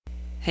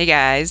Hey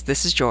guys,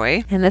 this is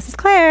Joy. And this is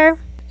Claire.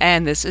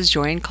 And this is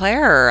Joy and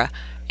Claire.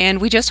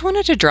 And we just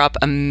wanted to drop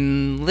a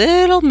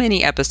little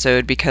mini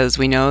episode because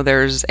we know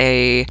there's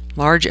a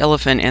large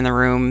elephant in the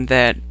room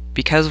that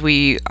because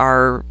we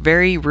are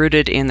very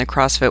rooted in the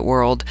CrossFit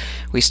world,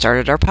 we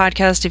started our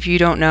podcast, if you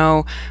don't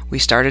know. We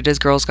started as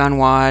Girls Gone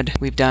WOD.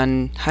 We've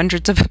done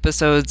hundreds of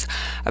episodes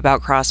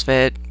about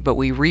CrossFit, but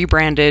we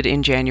rebranded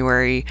in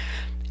January.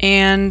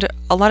 And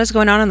a lot is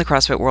going on in the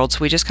CrossFit world,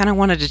 so we just kind of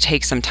wanted to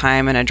take some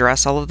time and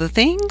address all of the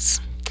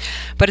things.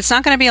 But it's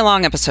not going to be a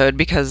long episode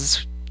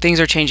because things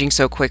are changing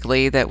so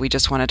quickly that we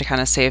just wanted to kind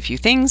of say a few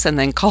things and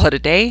then call it a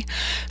day.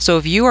 So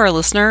if you are a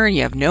listener and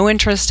you have no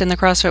interest in the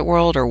CrossFit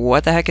world or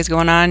what the heck is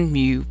going on,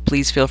 you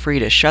please feel free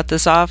to shut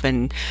this off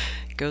and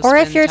go Or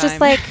spend if you're time. just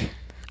like,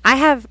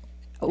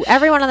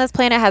 everyone on this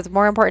planet has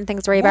more important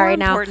things to worry about right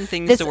now. More important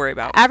things to worry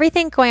about.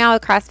 Everything going on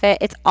with CrossFit,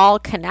 it's all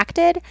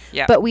connected.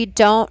 Yeah. But we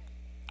don't,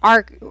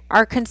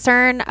 our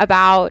concern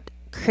about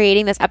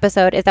creating this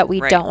episode is that we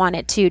don't want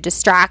it to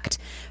distract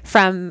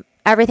from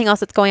everything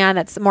else that's going on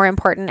that's more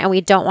important, and we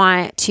don't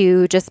want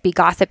to just be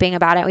gossiping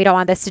about it. We don't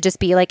want this to just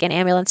be like an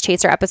ambulance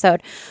chaser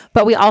episode,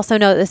 but we also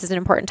know that this is an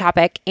important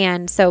topic,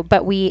 and so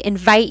but we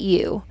invite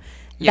you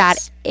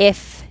that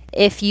if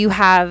you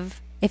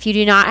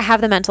do not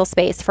have the mental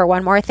space for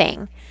one more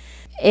thing,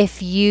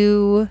 if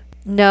you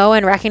know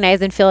and recognize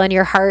and feel in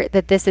your heart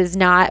that this is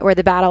not where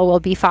the battle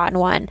will be fought and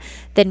won,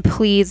 then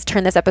please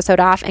turn this episode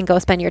off and go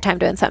spend your time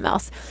doing something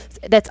else.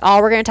 That's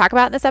all we're going to talk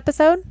about in this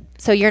episode.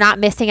 So you're not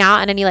missing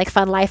out on any like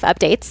fun life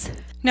updates.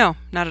 No,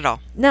 not at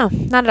all. No,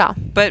 not at all.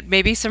 But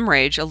maybe some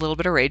rage, a little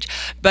bit of rage.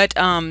 But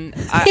Fun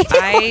life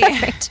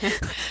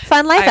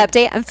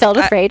update. I'm filled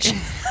with rage.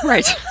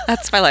 Right.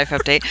 That's my life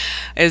update.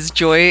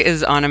 Joy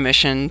is on a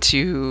mission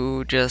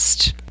to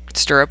just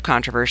stir up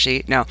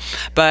controversy. No.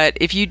 But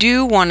if you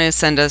do want to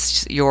send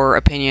us your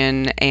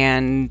opinion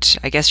and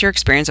I guess your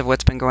experience of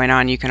what's been going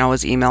on, you can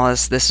always email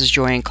us. This is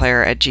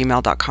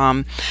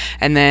joyandclaire@gmail.com.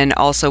 And then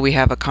also we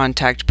have a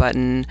contact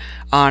button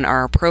on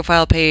our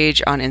profile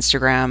page on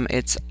Instagram.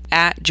 It's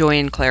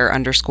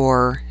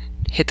 @joyandclaire_.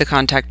 Hit the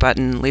contact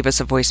button, leave us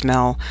a voice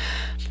memo,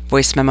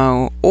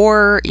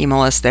 or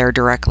email us there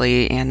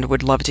directly, and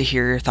would love to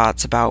hear your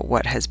thoughts about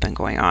what has been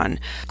going on.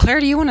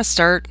 Claire, do you want to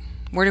start?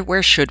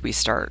 Where should we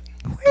start?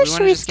 Where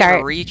should we start?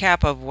 Give a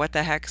recap of what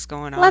the heck's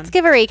going on? Let's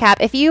give a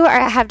recap. If you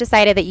have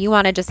decided that you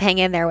want to just hang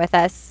in there with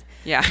us,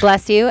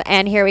 bless you.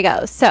 And here we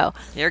go. So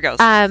here goes.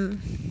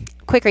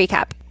 Quick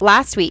recap.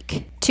 Last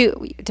week,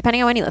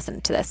 depending on when you listen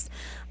to this,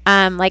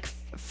 like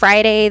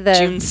Friday the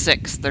June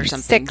 6th or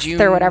something. 6th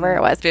or whatever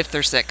it was. 5th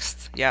or 6th.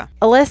 Yeah.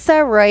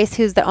 Alyssa Royce,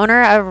 who's the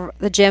owner of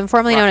the gym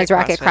formerly known as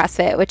Rocket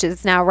CrossFit, which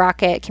is now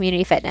Rocket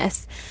Community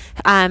Fitness,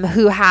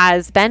 who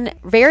has been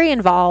very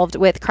involved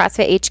with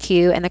CrossFit HQ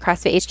and the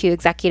CrossFit HQ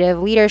executive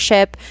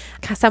leadership,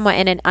 somewhat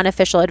in an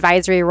unofficial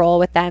advisory role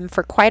with them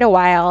for quite a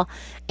while,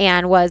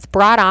 and was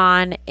brought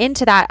on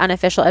into that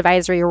unofficial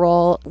advisory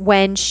role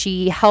when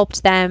she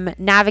helped them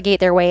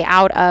navigate their way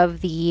out of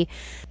the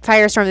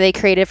firestorm they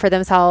created for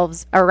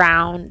themselves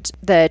around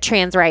the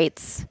trans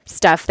rights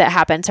stuff that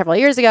happened several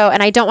years ago.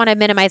 And I don't want to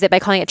minimize it by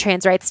calling it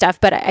trans rights stuff,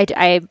 but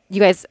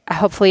you guys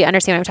hopefully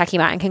understand what I'm talking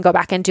about and can go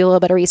back and do a little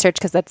bit of research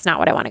because that's not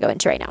what I want to go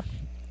into right now.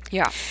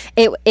 Yeah.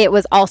 It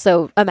was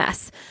also a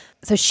mess.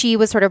 So she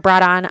was sort of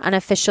brought on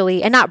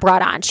unofficially, and not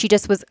brought on, she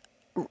just was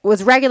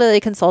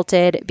regularly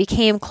consulted,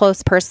 became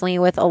close personally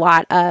with a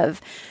lot of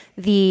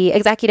the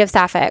executive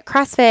staff at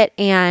CrossFit,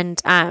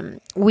 and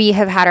we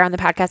have had her on the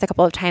podcast a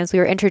couple of times. We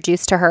were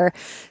introduced to her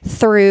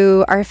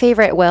through our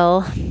favorite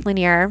Will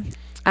Lanier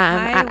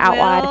at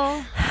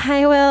Outwad.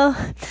 Hi, Will.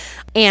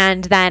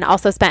 And then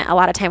also spent a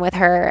lot of time with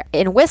her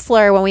in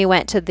Whistler when we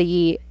went to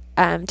the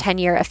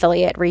 10-year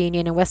affiliate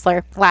reunion in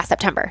Whistler last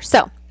September.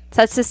 So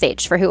sets the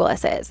stage for who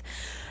Alyssa is.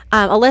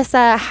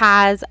 Alyssa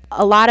has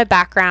a lot of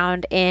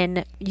background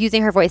in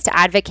using her voice to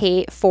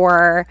advocate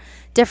for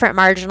different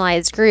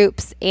marginalized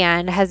groups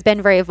and has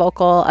been very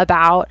vocal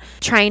about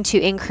trying to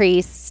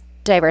increase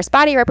diverse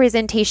body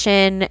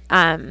representation,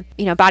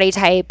 body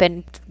type,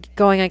 and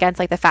going against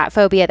like the fat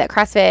phobia that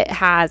CrossFit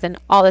has and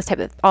all that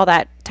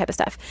type of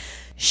stuff.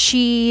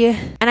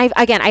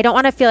 I don't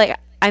want to feel like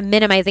I'm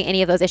minimizing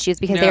any of those issues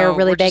because they are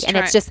really big, and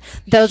it's just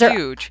those are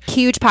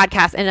huge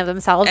podcasts in and of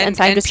themselves. And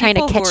so I'm just trying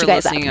to catch you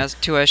guys up. People who are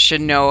listening to us should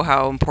know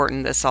how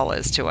important this all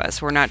is to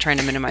us. We're not trying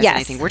to minimize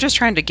anything. We're just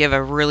trying to give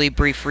a really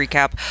brief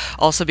recap.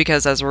 Also,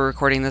 because as we're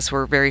recording this,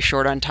 we're very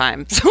short on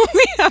time, so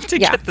we have to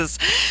get this.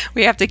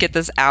 We have to get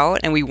this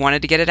out, and we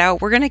wanted to get it out.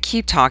 We're going to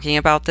keep talking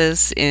about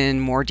this in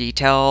more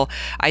detail,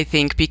 I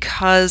think,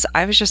 because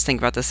I was just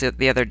thinking about this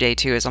the other day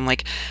too. Is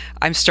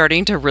I'm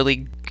starting to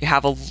really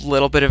have a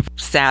little bit of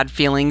sad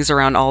feelings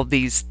around all of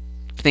these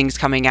things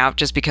coming out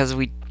just because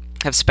we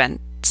have spent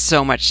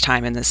so much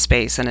time in this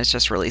space and it's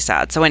just really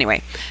sad. So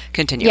anyway,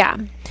 continue. Yeah.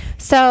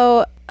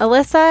 So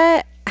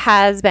Alyssa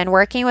has been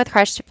working with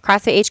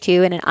CrossFit HQ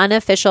in an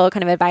unofficial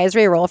kind of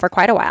advisory role for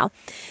quite a while.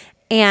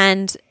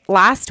 And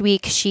last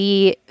week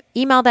she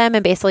emailed them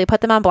and basically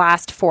put them on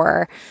blast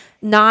for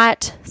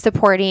not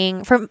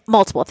supporting, for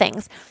multiple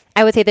things.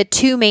 I would say the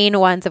two main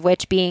ones of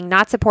which being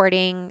not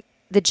supporting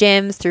the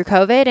gyms through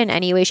COVID in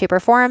any way, shape, or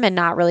form, and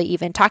not really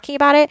even talking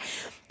about it,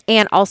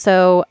 and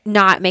also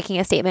not making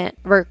a statement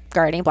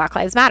regarding Black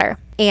Lives Matter,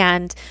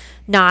 and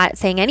not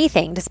saying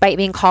anything despite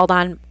being called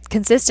on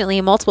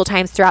consistently multiple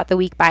times throughout the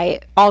week by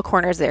all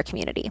corners of their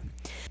community.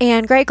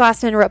 And Greg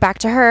Glassman wrote back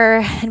to her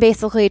and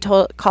basically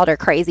called her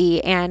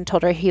crazy and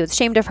told her he was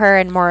ashamed of her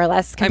and more or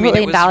less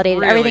completely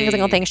invalidated every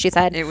single thing she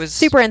said. It was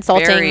super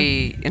insulting.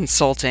 Very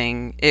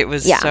insulting. It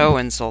was so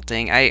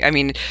insulting. I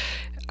mean,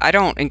 I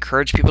don't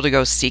encourage people to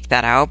go seek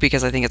that out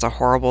because I think it's a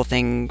horrible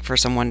thing for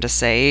someone to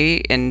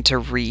say and to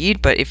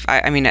read. But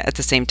at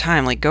the same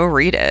time, like, go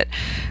read it,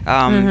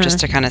 just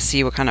to kind of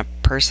see what kind of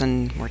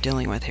person we're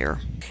dealing with here.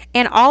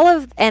 And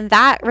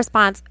that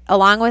response,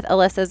 along with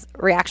Alyssa's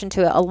reaction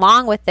to it,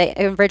 along with the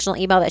original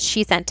email that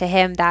she sent to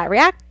him that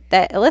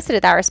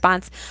elicited that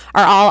response,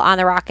 are all on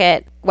the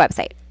Rocket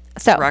website.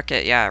 So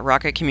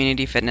Rocket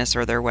Community Fitness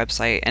or their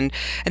website. And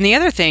the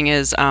other thing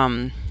is,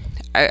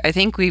 I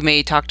think we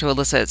may talk to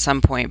Alyssa at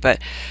some point,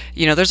 but,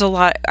 there's a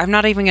lot. I'm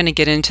not even going to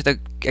get into the,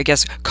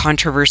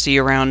 controversy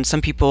around some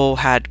people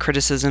had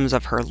criticisms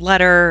of her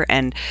letter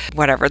and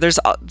whatever. There's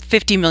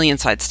 50 million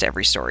sides to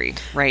every story,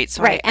 right?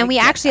 So right. And we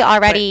actually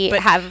already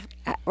have,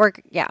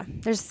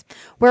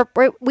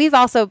 we've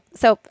also,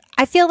 so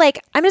I feel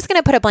like I'm just going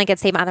to put a blanket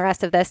statement on the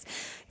rest of this.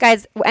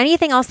 Guys,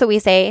 anything else that we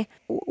say,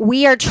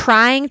 we are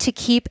trying to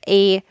keep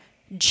a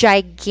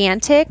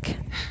gigantic,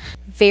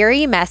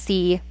 very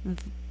messy,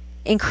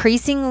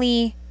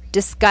 increasingly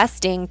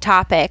disgusting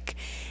topic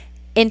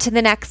into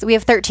the next. We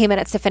have 13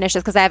 minutes to finish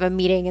this because I have a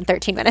meeting in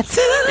 13 minutes.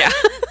 Yeah.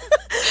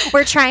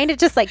 We're trying to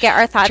just get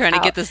our thoughts trying out,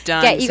 to get this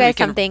done, get you guys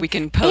something. We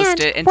can post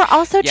it. And we're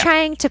also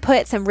trying to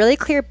put some really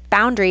clear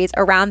boundaries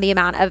around the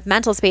amount of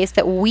mental space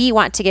that we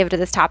want to give to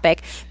this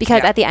topic,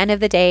 because at the end of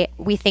the day,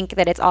 we think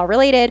that it's all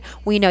related.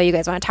 We know you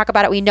guys want to talk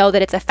about it. We know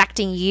that it's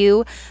affecting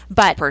you,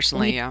 but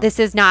personally, this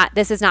is not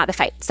the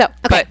fight. So,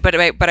 okay.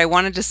 But I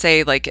wanted to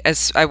say,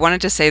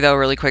 though,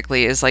 really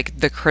quickly, is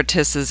the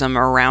criticism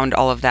around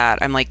all of that.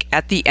 I'm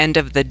at the end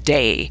of the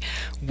day,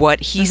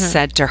 what he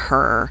said to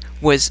her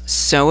was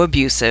so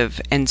abusive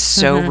and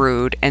so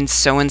rude and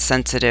so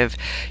insensitive.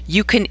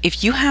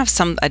 If you have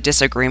a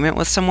disagreement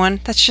with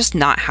someone, that's just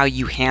not how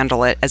you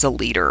handle it as a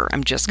leader.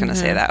 I'm just going to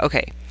say that.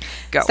 Okay,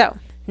 go. So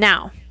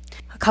now,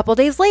 a couple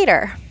days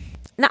later,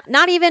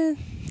 not even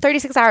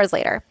 36 hours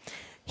later,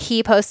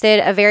 he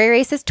posted a very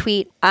racist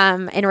tweet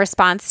in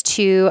response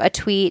to a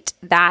tweet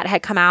that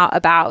had come out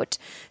about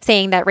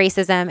saying that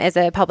racism is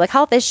a public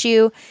health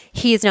issue.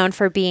 He's known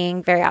for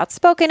being very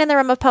outspoken in the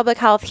realm of public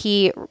health.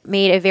 He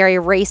made a very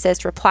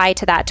racist reply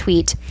to that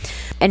tweet.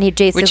 And he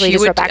basically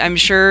just wrote back. I'm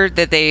sure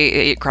that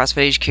they,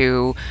 CrossFit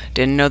HQ,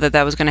 didn't know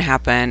that was going to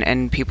happen.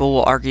 And people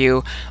will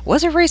argue,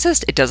 was it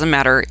racist? It doesn't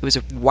matter. It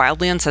was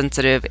wildly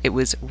insensitive. It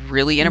was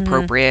really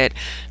inappropriate.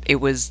 It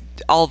was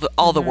all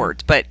the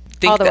words. But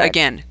think that,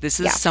 again, this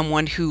is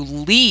someone who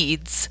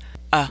leads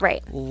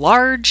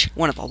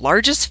one of the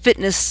largest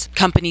fitness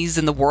companies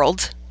in the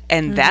world,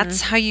 and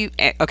that's how you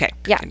can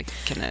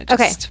I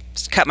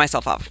just cut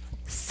myself off.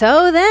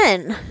 So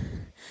then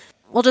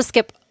we'll just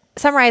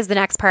summarize the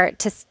next part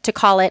to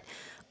call it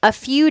a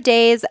few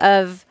days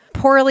of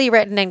poorly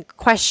written and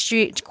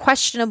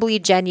questionably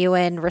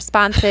genuine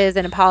responses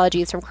and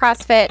apologies from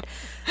CrossFit,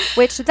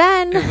 which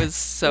then it was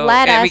so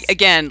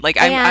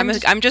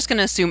I'm just going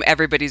to assume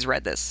everybody's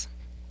read this.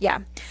 Yeah.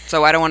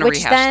 So I don't want to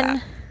rehash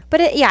that.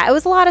 But it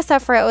was a lot of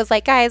stuff where it was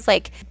guys,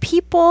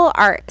 people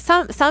are,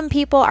 some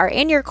people are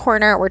in your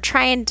corner. We're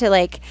trying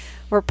to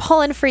we're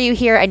pulling for you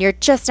here, and you're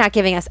just not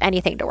giving us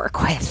anything to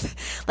work with.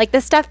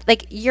 This stuff,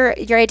 your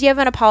idea of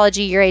an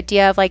apology, your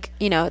idea of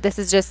this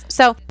is just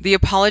so. The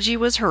apology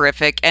was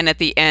horrific. And at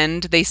the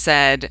end they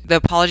said,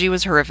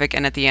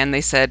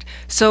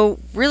 so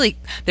really,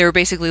 they were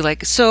basically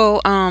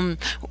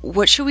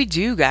what should we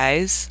do,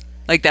 guys?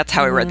 That's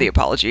how I read the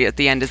apology at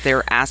the end, is they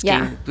were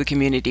asking the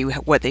community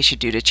what they should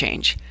do to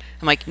change.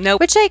 I'm nope.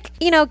 Which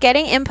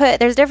getting input,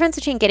 there's a difference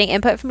between getting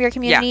input from your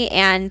community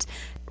and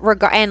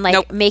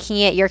making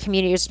it your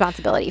community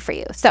responsibility for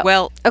you.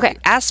 So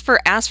ask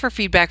for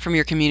feedback from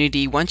your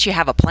community once you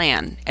have a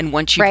plan and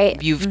once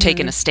you've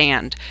taken a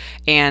stand,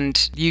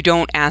 and you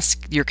don't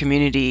ask your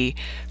community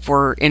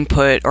for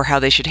input or how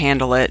they should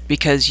handle it,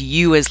 because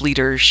you as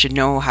leaders should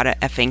know how to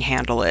effing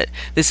handle it.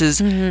 This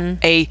is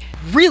a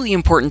really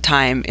important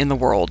time in the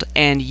world,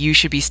 and you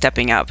should be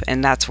stepping up,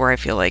 and that's where I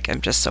feel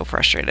I'm just so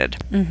frustrated.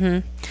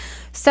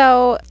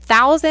 So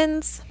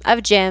thousands of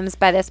gyms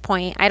by this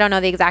point, I don't know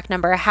the exact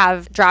number,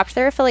 have dropped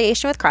their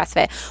affiliation with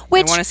CrossFit,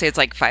 which I want to say it's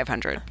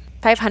 500.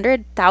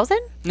 500,000?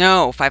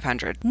 No,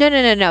 500.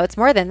 No. It's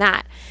more than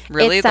that.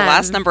 Really? The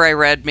last number I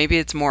read, maybe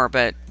it's more,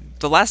 but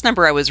the last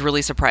number I was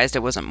really surprised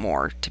it wasn't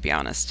more, to be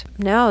honest.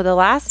 No, the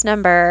last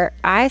number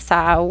I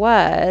saw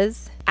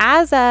was,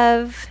 as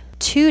of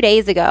 2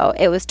 days ago,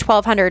 it was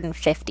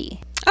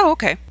 1,250. Oh,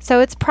 okay.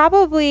 So it's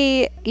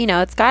probably,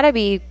 it's got to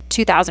be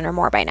 2,000 or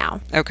more by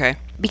now. Okay.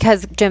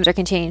 Because gyms are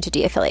continuing to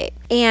de-affiliate.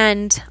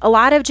 And a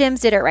lot of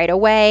gyms did it right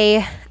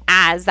away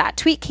as that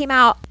tweet came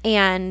out.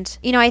 And,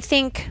 I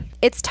think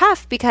it's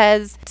tough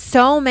because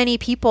so many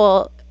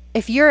people,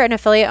 if you're an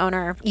affiliate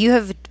owner, you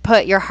have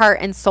put your heart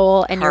and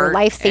soul and your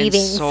life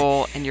savings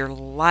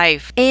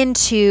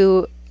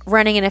into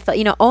running an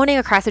affiliate. Owning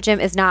a CrossFit gym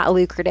is not a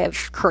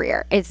lucrative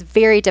career. It's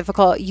very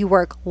difficult. You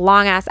work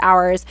long ass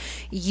hours.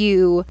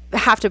 You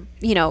have to,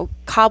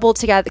 cobble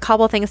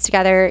things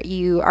together.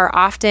 You are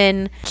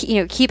often,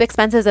 keep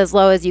expenses as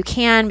low as you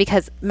can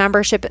because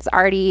membership is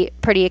already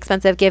pretty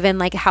expensive given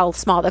like how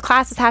small the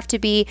classes have to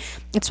be.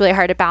 It's really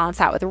hard to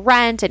balance out with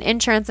rent and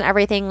insurance and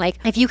everything. Like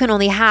if you can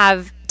only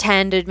have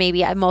 10 to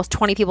maybe at most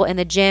 20 people in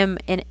the gym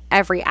in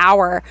every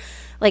hour,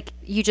 like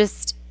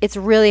it's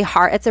really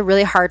hard. It's a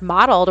really hard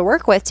model to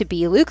work with to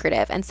be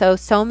lucrative. And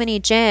so many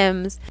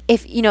gyms,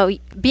 if,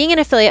 being an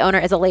affiliate owner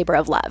is a labor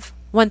of love,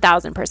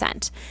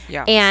 1000%.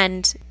 Yeah.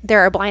 And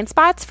there are blind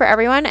spots for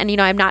everyone. And,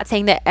 I'm not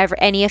saying that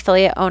any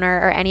affiliate owner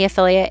or any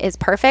affiliate is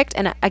perfect.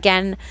 And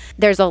again,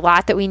 there's a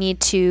lot that we need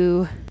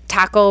to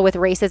tackle with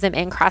racism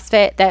in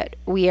CrossFit that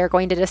we are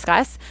going to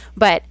discuss.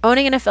 But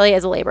owning an affiliate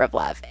is a labor of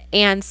love.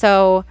 And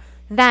so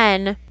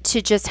then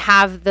to just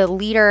have the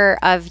leader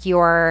of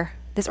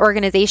this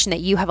organization that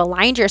you have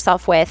aligned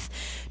yourself with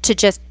to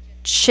just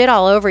shit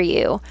all over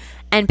you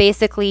and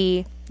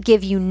basically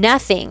give you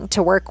nothing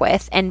to work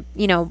with and,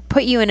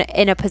 put you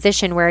in a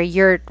position where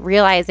you're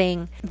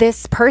realizing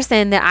this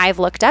person that I've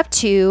looked up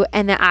to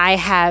and that I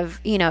have,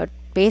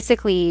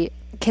 basically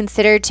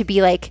considered to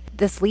be like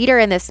this leader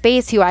in this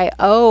space who I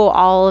owe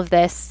all of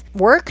this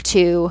work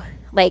to,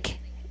 like,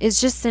 is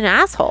just an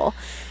asshole.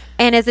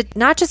 And is it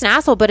not just an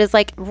asshole, but is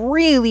like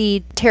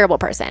really terrible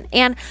person.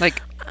 And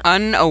like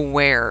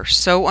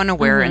so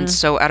unaware and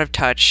so out of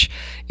touch.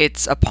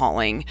 It's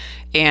appalling.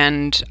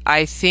 And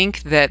I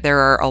think that there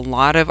are a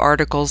lot of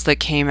articles that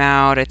came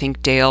out. I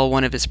think Dale,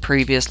 one of his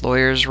previous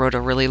lawyers, wrote a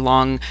really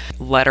long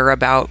letter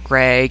about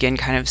Greg and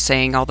kind of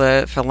saying all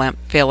the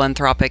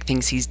philanthropic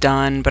things he's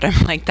done. But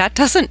I'm like, that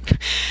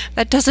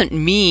doesn't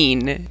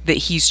mean that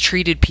he's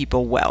treated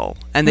people well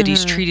and that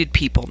he's treated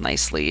people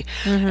nicely.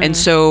 And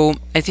so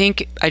I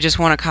think I just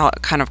want to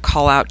kind of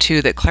call out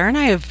too that Claire and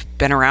I have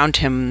been around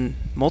him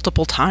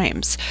multiple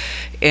times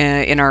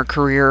in our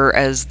career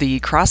as the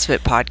CrossFit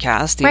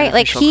podcast, the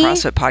official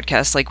CrossFit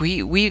podcast. Like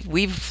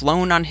we've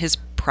flown on his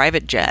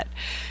private jet,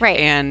 right?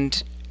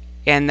 And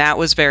that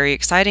was very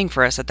exciting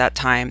for us at that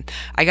time.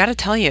 I got to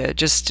tell you,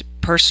 just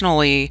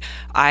personally,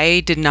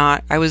 I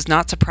was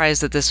not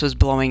surprised that this was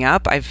blowing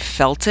up. I've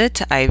felt it.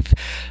 I've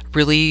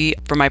really,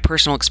 from my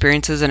personal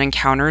experiences and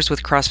encounters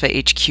with CrossFit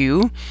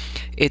HQ,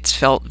 it's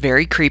felt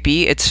very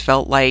creepy. It's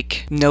felt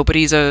like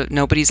nobody's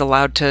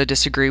allowed to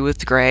disagree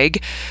with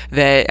Greg.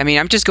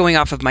 I'm just going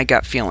off of my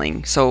gut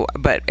feeling. So,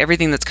 but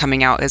everything that's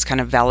coming out has kind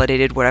of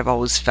validated what I've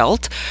always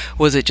felt.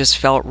 It just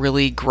felt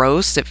really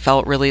gross. It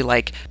felt really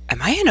like,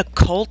 am I in a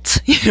cult?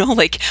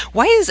 Like,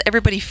 why is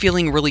everybody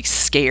feeling really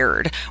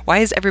scared? Why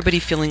is everybody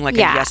feeling like a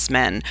yes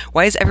man?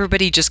 Why is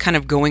everybody just kind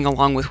of going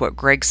along with what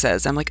Greg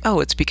says? I'm like,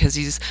 oh, it's because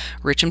he's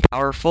rich and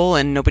powerful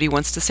and nobody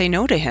wants to say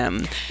no to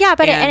him. Yeah,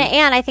 but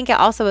and I think it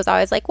also was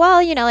always like,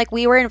 well, like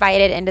we were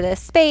invited into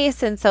this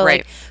space, and so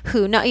like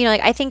who know,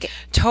 like I think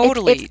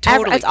totally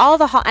it's all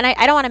the and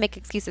I don't want to make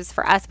excuses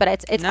for us, but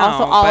it's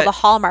also all the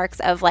hallmarks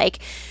of like,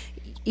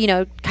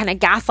 kind of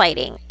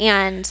gaslighting.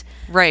 And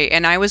right.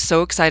 And I was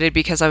so excited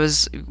because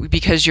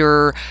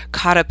you're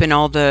caught up in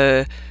all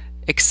the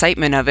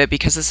excitement of it,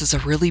 because this is a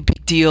really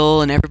big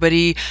deal and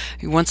everybody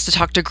wants to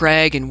talk to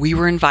Greg and we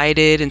were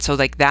invited. And so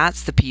like,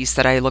 that's the piece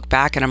that I look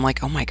back and I'm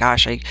like, oh my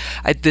gosh, I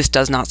this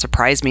does not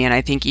surprise me. And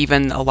I think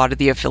even a lot of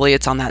the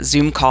affiliates on that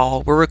Zoom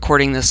call, we're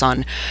recording this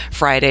on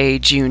Friday,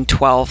 June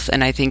 12th.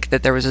 And I think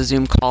that there was a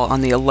Zoom call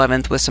on the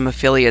 11th with some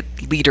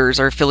affiliate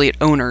leaders or affiliate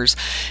owners,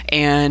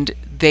 and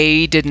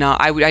they did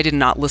not, I did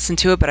not listen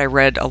to it, but I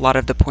read a lot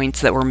of the points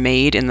that were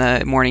made in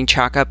the morning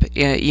chalk-up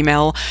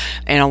email,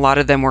 and a lot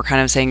of them were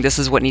kind of saying, this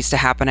is what needs to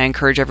happen. I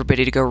encourage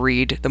everybody to go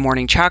read the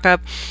morning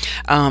chalk-up.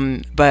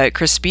 But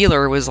Chris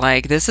Spieler was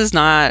like, this is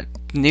not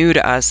new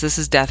to us. This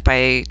is death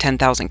by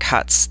 10,000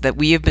 cuts, that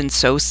we have been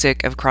so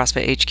sick of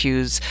CrossFit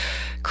HQ's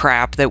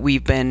crap that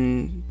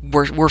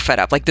we're fed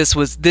up. Like this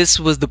was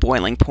the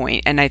boiling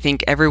point. And I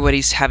think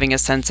everybody's having a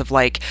sense of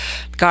like,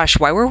 gosh,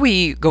 why were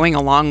we going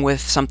along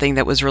with something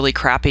that was really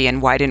crappy,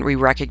 and why didn't we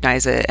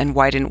recognize it, and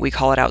why didn't we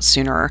call it out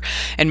sooner?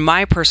 And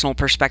my personal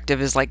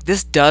perspective is like,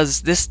 this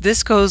goes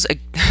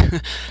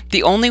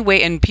the only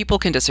way, and people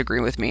can disagree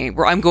with me,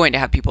 I'm going to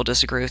have people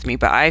disagree with me,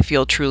 but I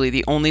feel truly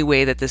the only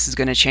way that this is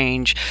going to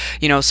change,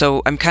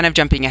 so I'm kind of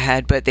jumping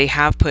ahead, but they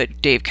have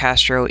put Dave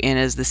Castro in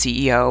as the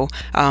CEO,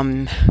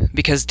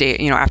 because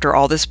Dave, after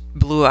all this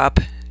blew up,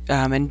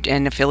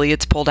 and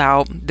affiliates pulled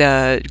out,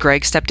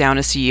 Greg stepped down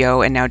as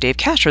CEO, and now Dave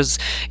Castro's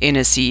in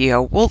as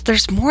CEO. Well,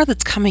 there's more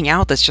that's coming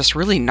out that's just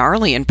really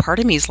gnarly, and part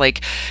of me is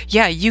like,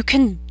 yeah, you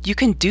can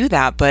do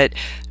that, but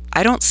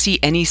I don't see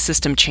any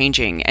system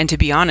changing. And to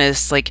be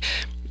honest, like,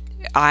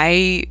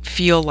 I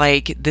feel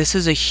like this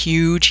is a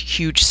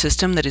huge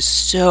system that is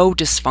so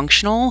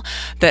dysfunctional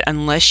that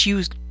unless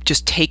you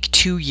just take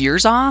 2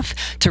 years off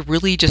to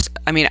really just,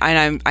 I mean,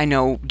 I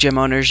know gym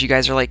owners, you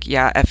guys are like,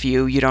 yeah, F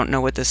you don't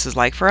know what this is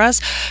like for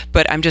us.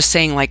 But I'm just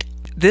saying, like,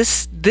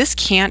 this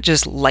can't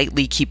just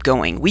lightly keep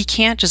going. We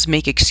can't just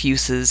make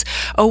excuses.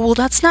 Oh, well,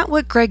 that's not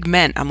what Greg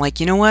meant. I'm like,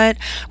 you know what?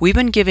 We've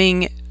been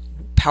giving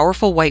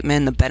powerful white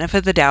men the benefit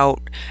of the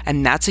doubt,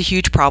 and that's a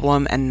huge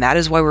problem. And that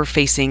is why we're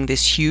facing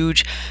this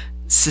huge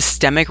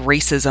systemic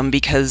racism,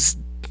 because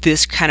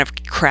this kind of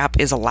crap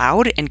is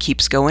allowed and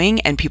keeps going,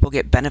 and people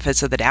get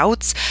benefits of the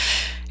doubts.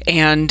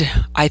 And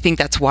I think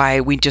that's why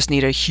we just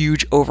need a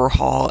huge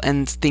overhaul,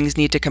 and things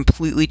need to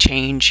completely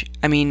change.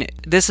 I mean,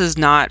 this is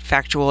not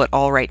factual at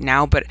all right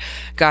now, but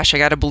gosh, I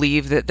got to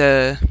believe that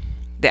the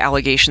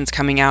allegations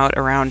coming out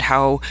around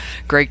how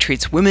Greg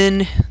treats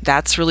women,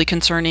 that's really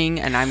concerning,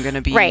 and I'm going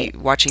to be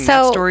watching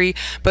that story.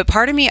 But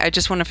part of me, I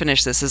just want to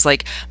finish this, is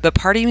like, the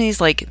part of me is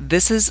like,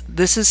 this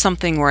is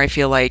something where I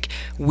feel like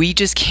we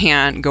just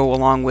can't go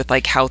along with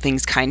like how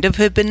things kind of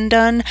have been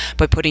done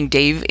by putting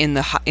Dave in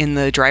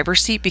the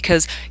driver's seat,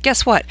 because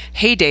guess what?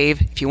 Hey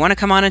Dave, if you want to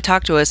come on and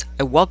talk to us,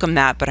 I welcome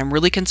that, but I'm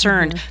really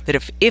concerned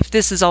that if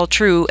this is all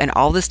true and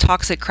all this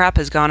toxic crap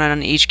has gone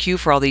on HQ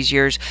for all these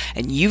years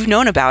and you've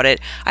known about it,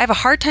 I have a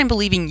hard time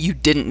believing you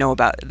didn't know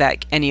about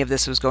that any of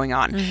this was going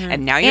on.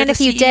 And now you're the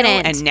CEO,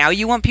 and now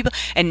you want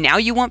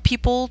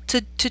people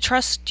to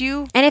trust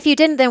you. And if you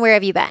didn't, then where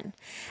have you been?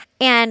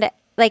 And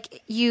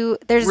like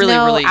there's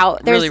no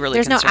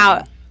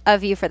out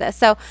of you for this.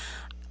 So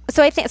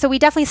I think we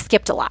definitely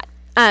skipped a lot.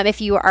 If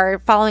you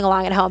are following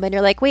along at home and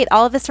you're like, wait,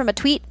 all of this from a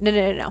tweet?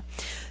 No.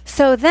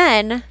 So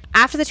then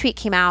after the tweet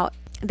came out,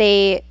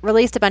 they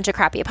released a bunch of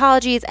crappy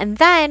apologies, and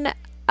then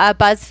a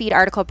BuzzFeed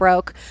article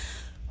broke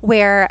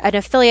where an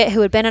affiliate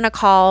who had been on a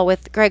call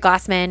with Greg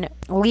Glassman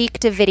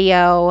leaked a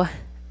video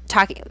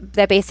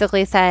that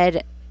basically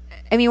said,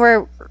 I mean,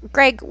 where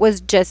Greg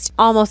was just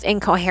almost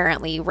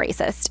incoherently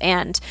racist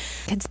and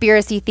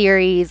conspiracy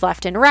theories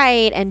left and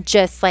right, and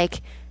just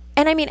like,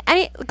 and I mean,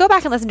 go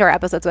back and listen to our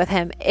episodes with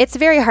him. It's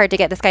very hard to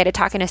get this guy to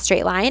talk in a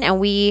straight line, and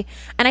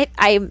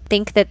I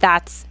think that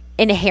that's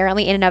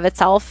inherently in and of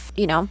itself,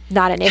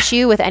 not an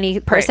issue with any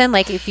person.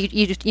 Like if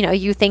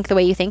you think the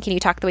way you think and you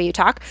talk the way you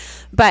talk,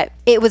 but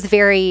it was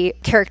very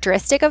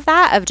characteristic of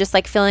that, of just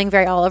like feeling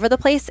very all over the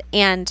place.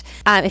 And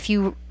if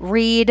you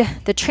read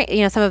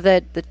some of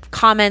the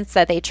comments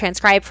that they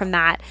transcribed from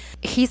that,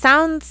 he's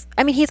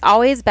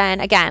always been,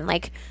 again,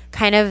 like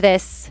kind of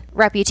this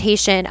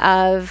reputation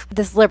of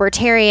this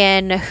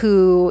libertarian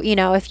who,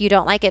 if you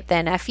don't like it,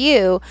 then F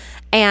you.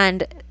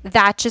 And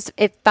that just,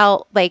 it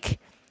felt like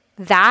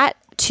that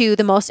to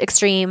the most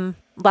extreme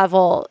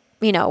level,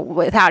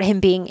 without him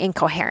being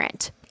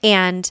incoherent.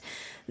 And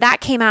that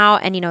came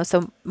out, and,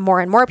 so more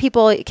and more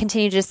people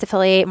continue to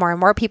disaffiliate. More and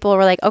more people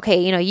were like,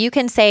 okay, you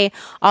can say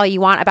all you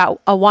want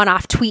about a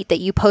one-off tweet that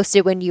you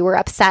posted when you were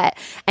upset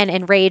and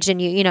enraged, and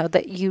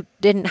that you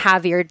didn't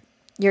have your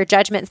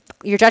judgment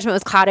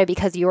was clouded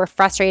because you were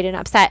frustrated and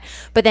upset.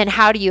 But then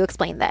how do you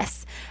explain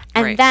this?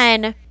 And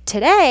then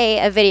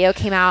today a video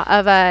came out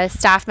of a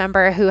staff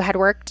member who had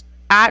worked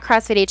at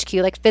CrossFit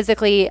HQ, like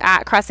physically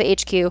at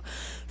CrossFit HQ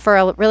for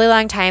a really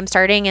long time,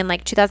 starting in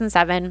like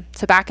 2007.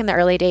 So back in the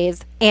early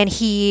days. And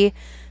he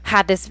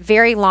had this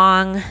very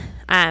long,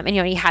 and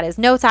he had his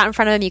notes out in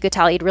front of him. You could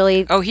tell he'd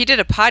really... Oh, he did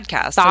a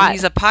podcast. So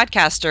he's a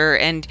podcaster,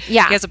 and he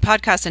has a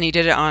podcast, and he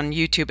did it on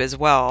YouTube as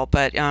well.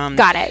 But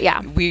got it.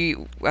 Yeah.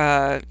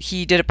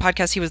 He did a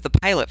podcast. He was the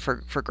pilot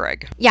for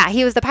Greg. Yeah,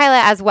 he was the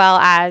pilot, as well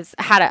as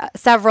had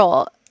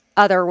several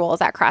other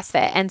roles at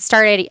CrossFit, and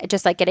started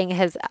just like getting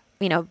his,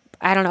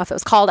 I don't know if it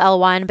was called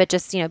L1, but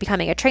just,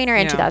 becoming a trainer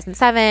in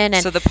 2007.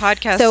 And so the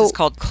podcast is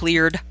called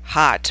Cleared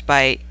Hot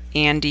by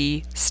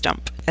Andy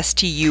Stumpf.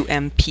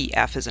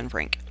 STUMPF as in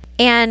Frank.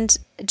 And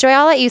Joy,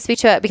 I'll let you speak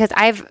to it, because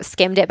I've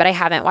skimmed it, but I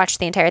haven't watched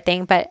the entire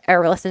thing,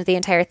 or listened to the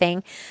entire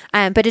thing.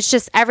 But it's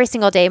just every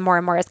single day more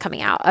and more is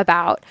coming out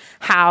about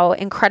how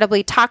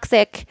incredibly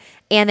toxic,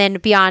 and then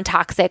beyond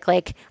toxic,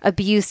 like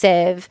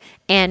abusive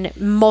in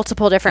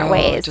multiple different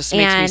ways. It just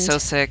makes me so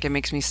sick. It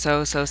makes me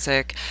so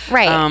sick.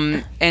 Right.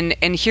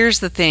 And here's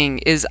the thing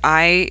is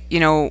I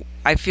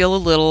feel a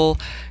little...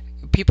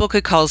 People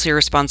could call us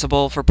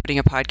irresponsible for putting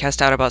a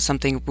podcast out about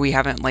something we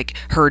haven't like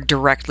heard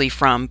directly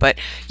from, but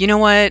you know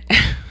what?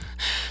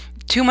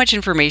 Too much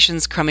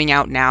information's coming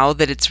out now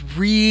that it's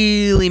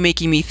really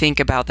making me think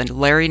about the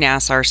Larry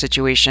Nassar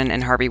situation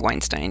and Harvey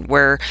Weinstein,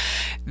 where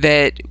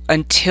that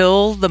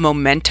until the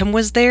momentum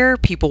was there,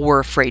 people were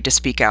afraid to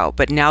speak out.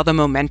 But now the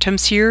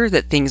momentum's here,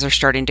 that things are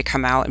starting to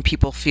come out and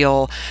people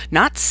feel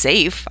not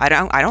safe. I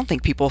don't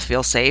think people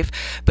feel safe,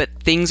 but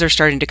things are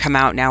starting to come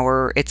out now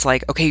where it's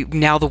like, okay,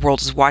 now the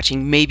world is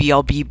watching, maybe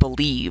I'll be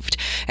believed.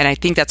 And I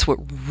think that's what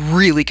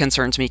really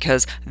concerns me,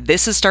 because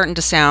this is starting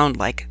to sound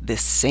like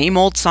this same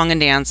old song and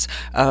dance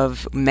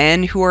of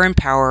men who are in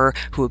power,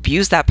 who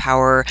abuse that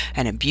power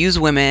and abuse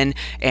women,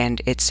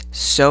 and it's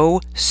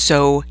so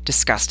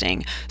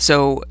disgusting.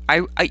 So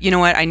I you know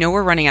what? I know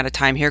we're running out of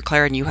time here,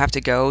 Claire, and you have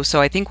to go.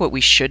 So I think what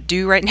we should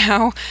do right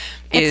now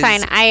It's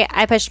fine.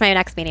 I pushed my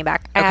next meeting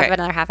back. I have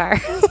another half hour.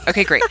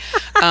 Okay, great.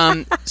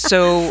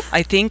 So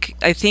I think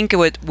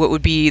what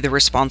would be the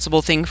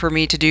responsible thing for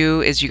me to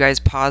do is you guys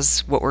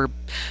pause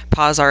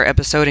our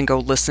episode and go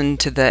listen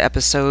to the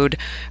episode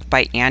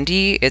by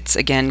Andy. It's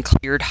again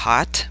Cleared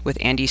Hot with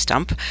Andy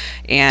Stump,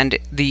 and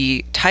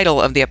the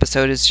title of the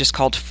episode is just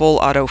called Full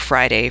Auto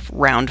Friday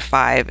Round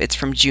 5. It's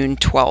from June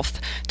 12th,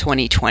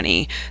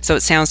 2020. So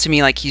it sounds to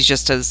me like he's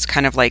just as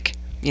kind of like,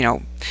 you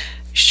know,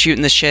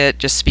 shooting the shit,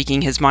 just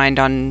speaking his mind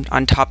on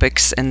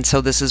topics. And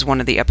so this is one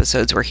of the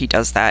episodes where he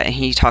does that, and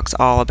he talks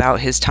all about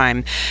his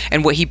time.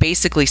 And what he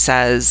basically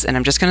says, and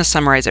I'm just going to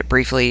summarize it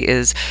briefly,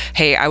 is,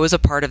 hey, I was a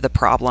part of the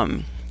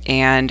problem,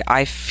 and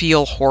I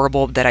feel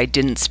horrible that I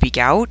didn't speak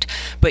out.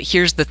 But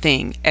here's the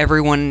thing.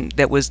 Everyone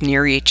that was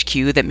near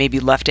HQ, that maybe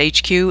left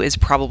HQ, is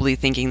probably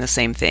thinking the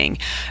same thing.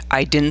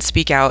 I didn't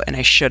speak out, and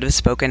I should have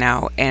spoken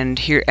out. And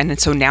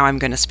so now I'm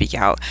going to speak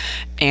out.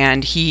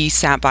 And he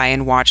sat by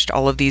and watched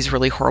all of these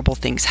really horrible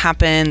things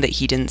happen, that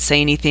he didn't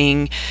say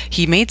anything.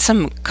 He made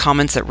some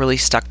comments that really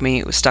stuck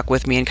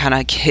with me and kind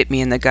of hit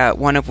me in the gut.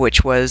 One of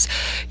which was,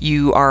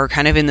 you are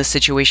kind of in the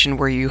situation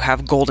where you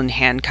have golden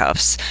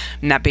handcuffs.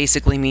 And that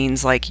basically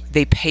means, like,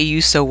 they pay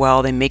you so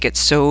well, they make it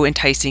so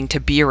enticing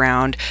to be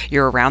around.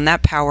 You're around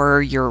that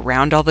power, you're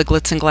around all the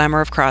glitz and glamour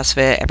of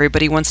CrossFit.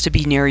 Everybody wants to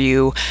be near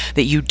you,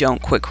 that you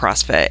don't quit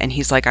CrossFit. And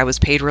he's like, I was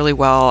paid really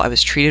well, I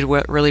was treated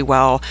really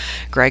well.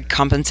 Greg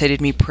compensated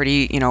me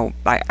pretty, you know,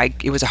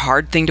 it was a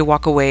hard thing to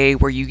walk away,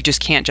 where you just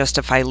can't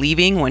justify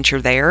leaving once you're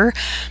there,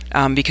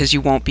 because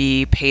you won't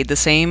be paid the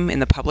same in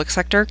the public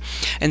sector.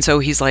 And so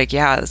he's like,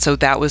 yeah, so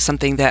that was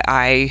something that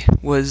I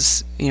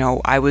was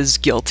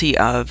guilty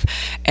of.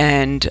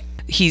 And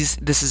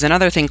this is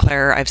another thing,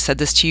 Claire, I've said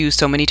this to you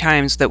so many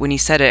times, that when he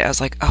said it, I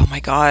was like, oh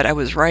my God, I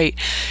was right.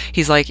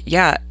 He's like,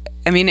 yeah,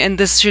 I mean, and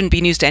this shouldn't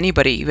be news to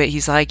anybody, but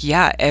he's like,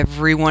 yeah,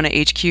 everyone at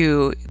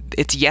HQ,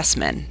 it's yes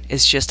men.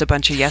 It's just a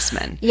bunch of yes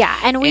men. Yeah,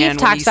 and we've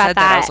talked about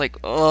that. I was like,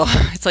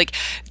 oh, it's like,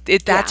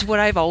 that's what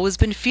I've always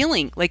been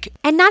feeling. Like,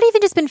 and not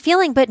even just been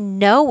feeling, but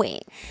knowing.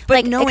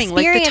 But knowing,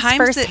 like the times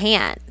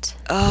firsthand.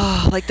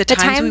 Like the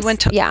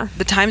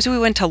times we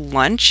went to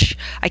lunch,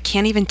 I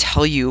can't even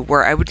tell you,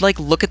 where I would like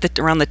look at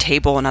around the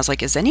table, and I was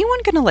like, is anyone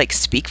gonna like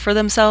speak for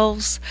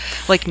themselves?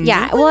 Like,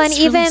 yeah, no one's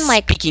and even really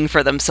like speaking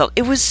for themselves.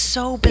 It was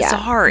so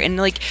bizarre, and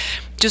like,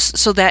 just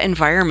so that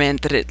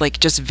environment, that it like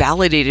just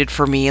validated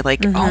for me,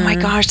 like, oh my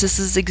gosh, this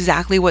is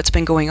exactly what's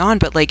been going on.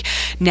 But like,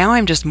 now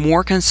I'm just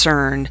more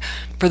concerned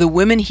for the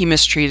women he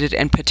mistreated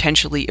and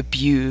potentially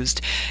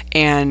abused.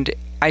 And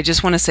I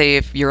just want to say,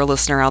 if you're a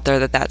listener out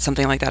there that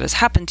something like that has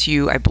happened to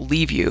you, I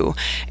believe you.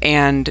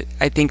 And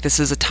I think this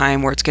is a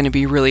time where it's going to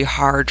be really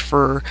hard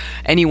for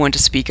anyone to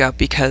speak up,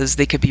 because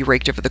they could be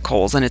raked over the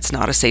coals, and it's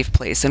not a safe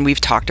place. And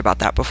we've talked about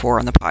that before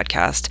on the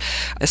podcast,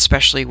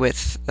 especially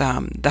with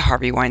the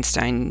Harvey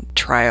Weinstein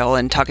trial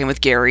and talking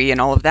with Gary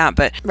and all of that.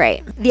 But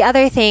right. The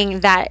other thing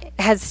that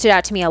has stood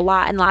out to me a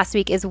lot in last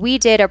week is we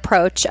did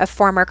approach a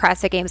former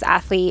CrossFit Games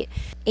athlete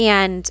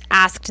and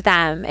asked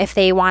them if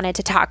they wanted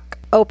to talk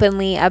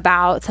openly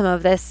about some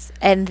of this,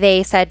 and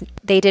they said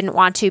they didn't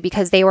want to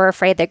because they were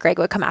afraid that Greg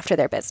would come after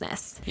their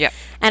business. Yeah.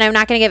 And I'm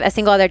not going to give a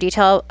single other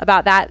detail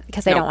about that,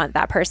 because I don't want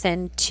that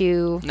person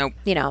to,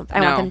 you know,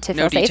 I want them to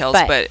feel safe. Details,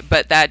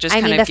 but that just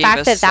kind of gave us,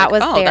 the fact that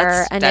like, was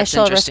their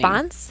initial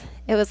response,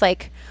 it was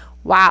like,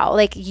 wow,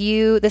 like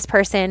this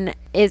person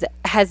is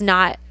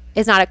not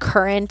a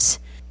current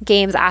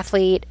games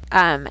athlete.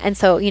 And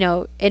so, you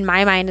know, in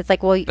my mind, it's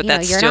like, well, but you know,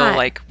 that's you're still not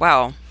like,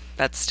 wow.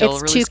 That's still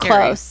it's really too scary.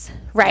 close,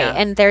 right? Yeah.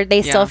 And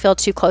they still feel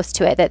too close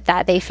to it,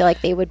 that they feel like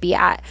they would be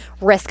at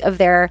risk of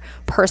their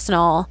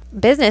personal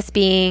business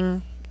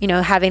being, you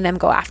know, having them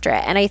go after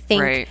it. And I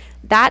think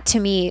that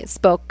to me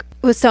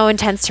was so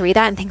intense to read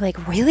that and think,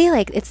 like, really,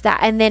 like, it's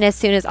that. And then as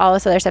soon as all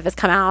this other stuff has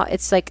come out,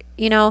 it's like,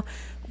 you know,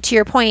 to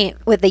your point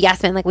with the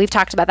yes men, like, we've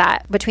talked about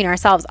that between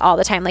ourselves all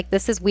the time. Like,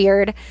 this is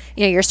weird.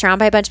 You know, you're surrounded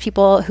by a bunch of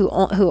people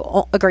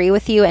who agree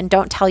with you and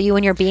don't tell you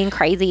when you're being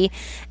crazy,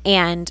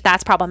 and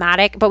that's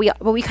problematic. But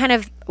we kind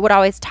of would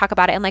always talk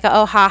about it and like,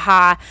 oh, ha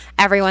ha,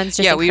 everyone's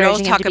just we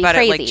always talk about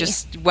crazy. It like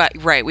just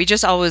right. We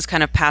just always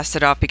kind of passed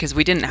it off because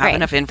we didn't have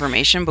enough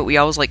information, but we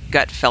always like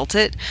gut felt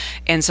it.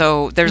 And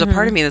so there's a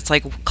part of me that's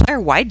like, Claire,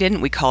 why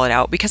didn't we call it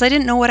out? Because I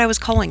didn't know what I was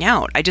calling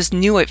out. I just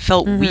knew it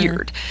felt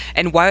weird.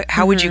 And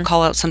how would you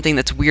call out something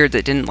that's weird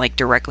that didn't like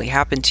directly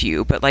happen to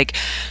you? But like,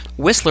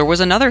 Whistler was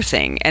another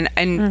thing.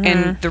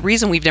 And the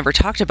reason we've never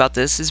talked about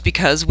this is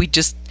because we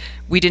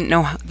didn't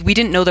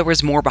know there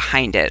was more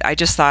behind it. I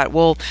just thought,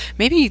 well,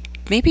 maybe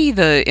maybe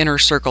the inner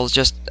circle is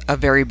just a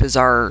very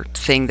bizarre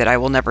thing that I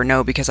will never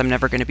know because I'm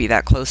never going to be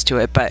that close to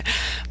it. But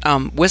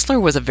Whistler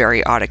was a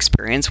very odd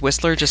experience.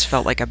 Whistler just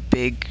felt like a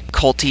big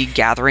culty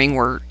gathering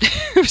where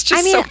it was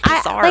just so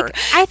bizarre.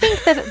 I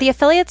think the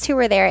affiliates who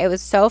were there, it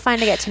was so fun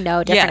to get to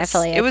know different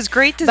affiliates. It was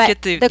great to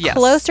get the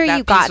closer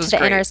you got to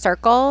the inner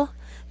circle,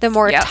 the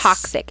more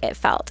toxic it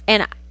felt.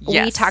 And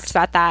we talked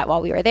about that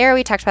while we were there.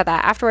 We talked about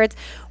that afterwards,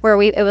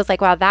 where it was like,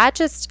 wow, that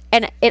just,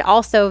 and it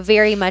also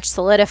very much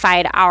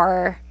solidified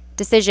our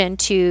decision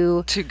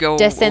to go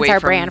distance our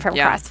brand from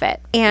CrossFit.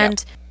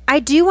 And I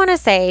do want to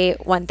say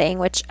one thing,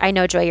 which I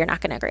know, Joy, you're not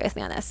going to agree with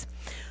me on this,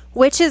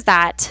 which is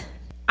that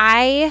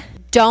I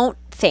don't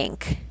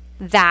think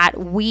that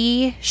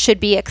we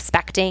should be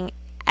expecting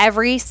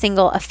every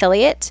single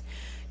affiliate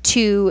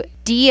to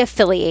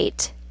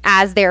de-affiliate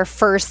as their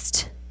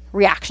first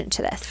reaction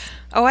to this.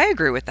 Oh, I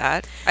agree with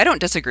that. I don't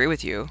disagree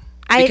with you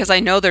because I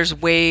know there's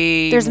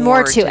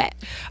more to it.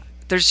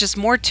 There's just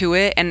more to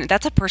it, and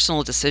that's a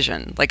personal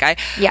decision. Like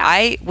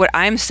what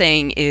I'm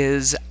saying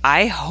is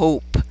I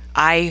hope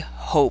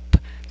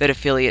that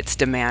affiliates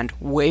demand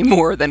way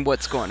more than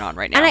what's going on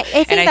right now. And I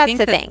think that's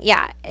the thing.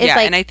 Yeah.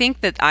 And I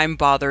think that I'm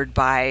bothered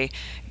by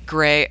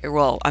Dave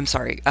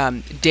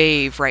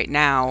right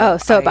now. Oh,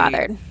 so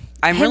bothered.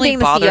 I'm really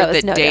bothered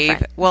that Dave.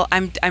 Different. Well,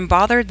 I'm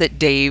bothered that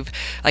Dave,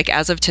 like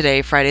as of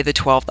today, Friday the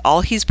 12th,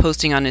 all he's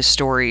posting on his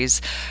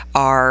stories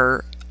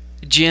are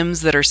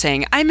gyms that are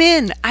saying I'm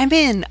in,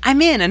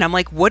 and I'm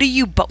like, what are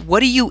you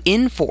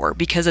in for?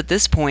 Because at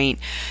this point,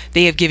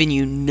 they have given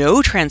you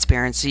no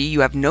transparency. You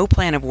have no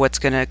plan of what's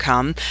going to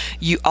come.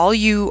 All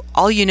you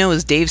know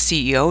is Dave's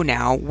CEO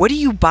now. What are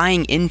you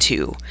buying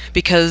into?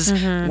 Because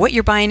what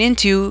you're buying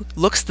into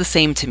looks the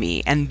same to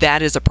me, and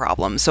that is a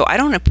problem. So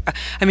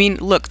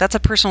look, that's a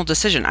personal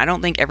decision. I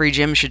don't think every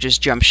gym should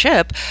just jump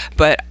ship,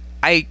 but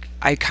I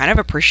kind of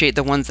appreciate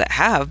the ones that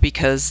have,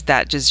 because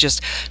that is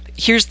just,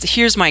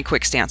 here's my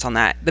quick stance on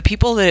that. The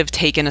people that have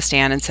taken a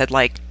stand and said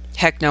like,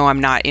 heck no, I'm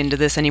not into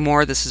this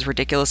anymore. This is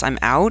ridiculous. I'm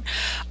out.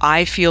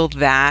 I feel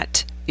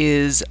that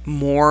is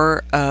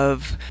more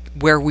of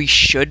where we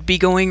should be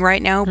going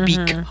right now,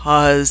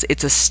 because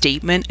it's a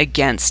statement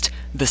against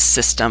the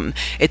system.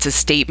 It's a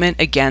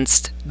statement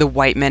against the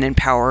white men in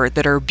power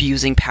that are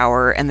abusing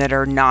power and that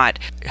are not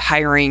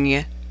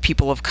hiring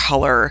people of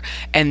color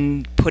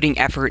and putting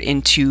effort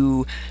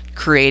into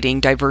creating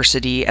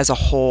diversity as a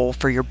whole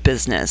for your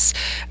business.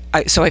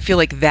 So I feel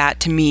like that,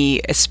 to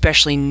me,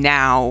 especially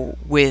now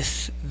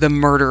with the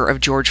murder of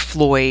George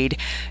Floyd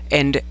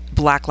and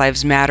Black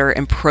Lives Matter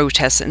and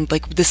protests and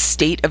like the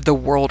state of the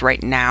world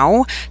right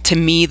now, to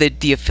me,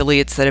 the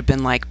affiliates that have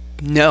been like,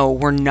 no,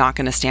 we're not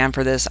going to stand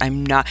for this,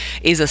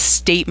 is a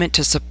statement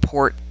to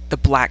support the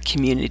Black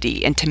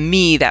community. And to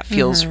me, that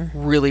feels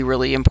really,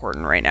 really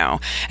important right now.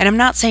 And I'm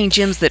not saying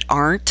gyms that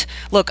aren't.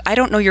 Look, I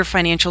don't know your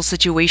financial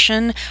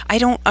situation.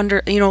 I'm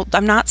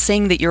not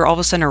saying that you're all of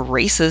a sudden a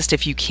racist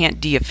if you can't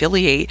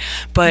de-affiliate,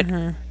 but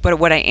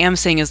what I am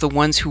saying is the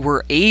ones who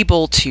were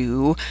able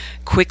to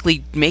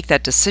quickly make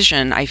that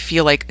decision, I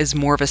feel like is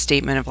more of a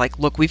statement of like,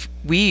 look,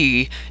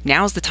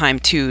 now's the time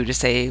to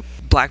say,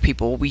 Black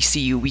people, we see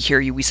you, we hear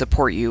you, we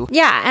support you.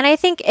 Yeah, and I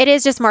think it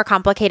is just more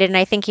complicated. And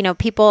I think,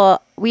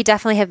 we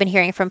definitely have been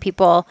hearing from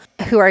people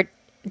who are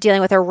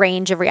dealing with a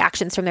range of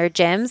reactions from their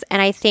gyms.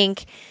 And I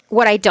think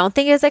what I don't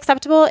think is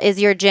acceptable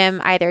is your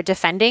gym either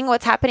defending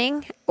what's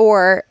happening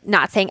or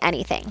not saying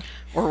anything.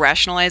 Or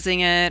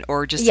rationalizing it,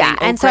 or just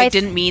saying, Greg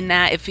didn't mean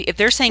that. If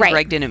they're saying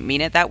Greg didn't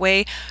mean it that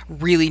way,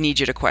 really need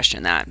you to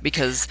question that,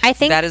 because I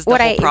think that is the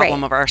whole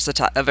problem of our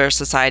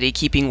society,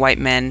 keeping white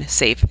men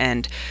safe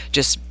and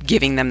just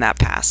giving them that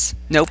pass.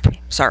 Nope,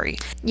 sorry.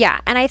 Yeah,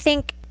 and I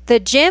think the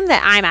gym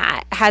that I'm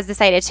at has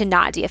decided to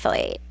not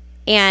de-affiliate.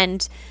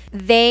 And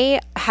they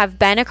have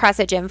been a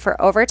CrossFit gym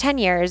for over 10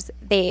 years.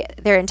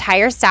 Their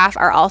entire staff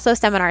are also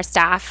seminar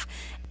staff,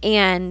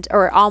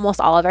 or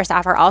almost all of our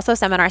staff are also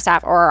seminar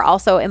staff or are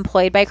also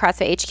employed by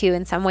CrossFit HQ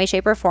in some way,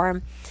 shape, or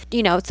form.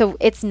 So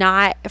it's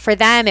not, for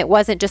them, it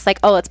wasn't just like,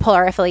 oh, let's pull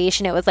our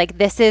affiliation. It was like,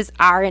 this is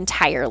our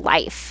entire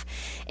life.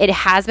 It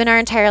has been our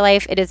entire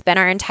life. It has been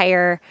our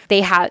entire,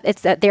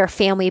 it's their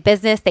family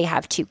business. They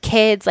have 2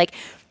 kids. Like,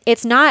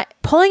 it's not,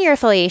 pulling your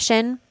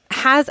affiliation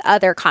has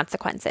other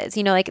consequences.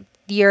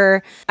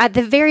 You're at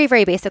the very,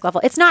 very basic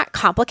level. It's not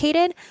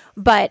complicated,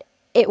 but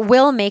it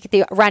will make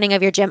the running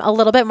of your gym a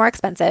little bit more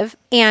expensive,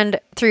 and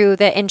through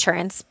the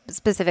insurance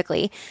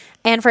specifically.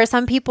 And for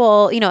some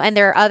people, and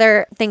there are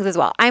other things as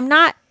well. I'm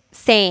not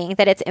saying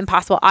that it's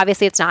impossible.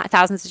 Obviously, it's not.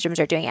 Thousands of gyms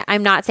are doing it.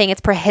 I'm not saying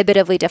it's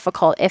prohibitively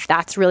difficult if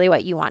that's really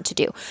what you want to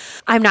do.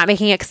 I'm not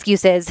making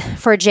excuses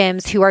for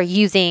gyms who are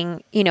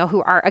using,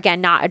 who are,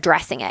 again, not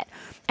addressing it.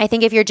 I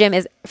think if your gym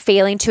is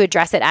failing to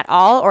address it at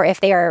all, or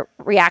if they are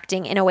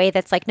reacting in a way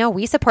that's like, no,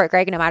 we support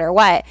Greg no matter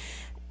what,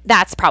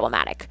 that's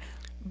problematic.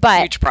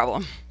 But huge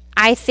problem.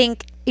 I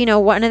think,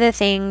 one of the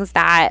things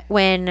that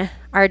when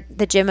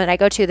the gym that I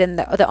go to, then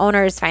the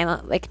owners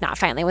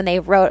when they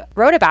wrote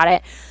about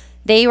it,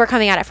 they were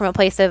coming at it from a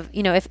place of,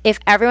 if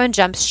everyone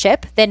jumps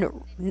ship, then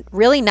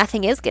really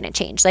nothing is going to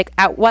change. Like,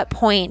 at what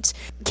point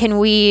can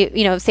we,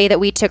 say that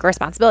we took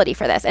responsibility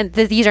for this? And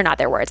these are not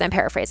their words, I'm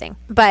paraphrasing.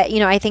 But,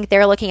 I think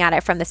they're looking at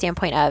it from the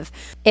standpoint of,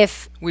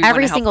 if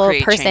every single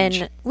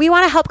person, we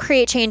want to help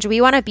create change. We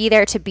want to be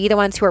there to be the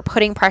ones who are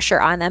putting pressure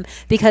on them,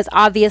 because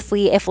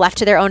obviously if left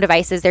to their own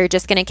devices, they're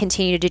just going to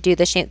continue to do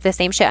the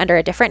same shit under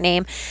a different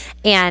name.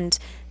 And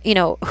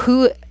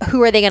who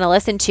are they going to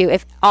listen to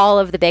if all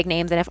of the big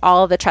names and if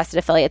all of the trusted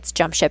affiliates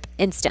jump ship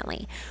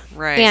instantly?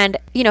 Right. And,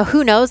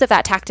 who knows if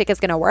that tactic is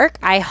going to work?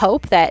 I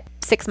hope that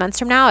 6 months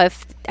from now,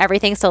 if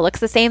everything still looks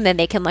the same, then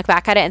they can look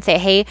back at it and say,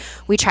 hey,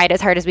 we tried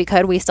as hard as we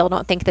could. We still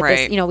don't think that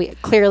right. this,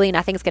 clearly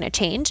nothing's going to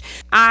change.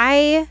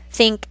 I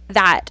think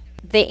that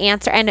the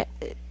answer, and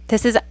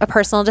this is a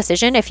personal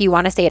decision if you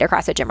want to stay at a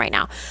CrossFit gym right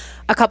now.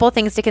 A couple of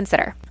things to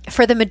consider.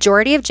 For the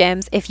majority of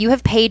gyms, if you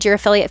have paid your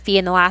affiliate fee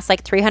in the last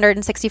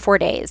 364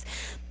 days,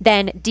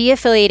 then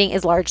de-affiliating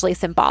is largely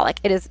symbolic.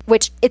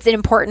 It's an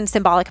important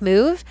symbolic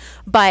move,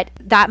 but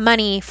that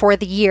money for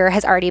the year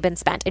has already been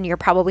spent and you're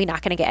probably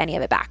not going to get any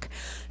of it back.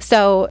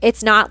 So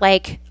it's not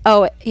like,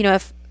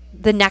 if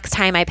the next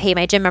time I pay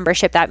my gym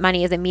membership, that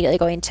money is immediately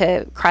going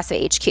to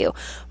CrossFit HQ.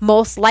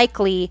 Most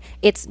likely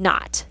it's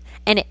not.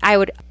 And I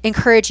would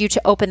encourage you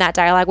to open that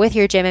dialogue with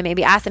your gym and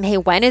maybe ask them, hey,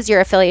 when is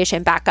your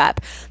affiliation back up?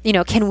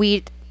 Can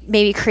we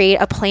maybe create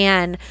a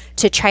plan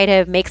to try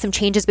to make some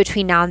changes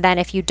between now and then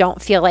if you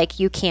don't feel like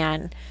you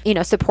can,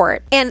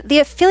 support? And the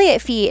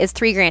affiliate fee is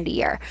 $3,000 a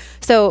year.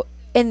 So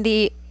in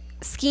the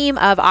scheme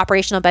of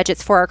operational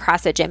budgets for a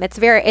CrossFit gym, it's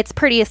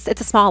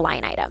a small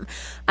line item.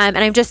 And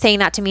I'm just saying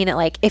that to mean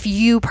that if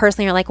you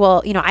personally are like,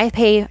 well, I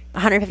pay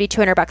 $150,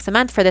 $200 a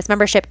month for this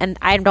membership and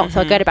I don't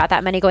feel good about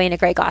that money going into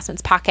Greg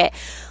Glassman's pocket.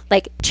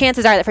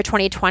 Chances are that for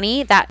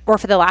 2020 or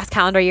for the last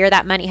calendar year,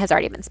 that money has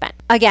already been spent.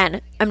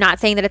 Again, I'm not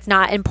saying that it's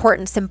not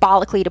important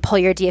symbolically to pull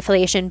your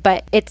de-affiliation,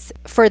 but it's,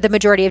 for the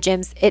majority of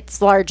gyms,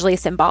 it's largely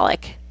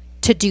symbolic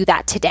to do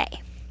that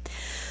today.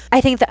 I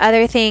think the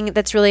other thing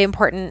that's really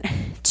important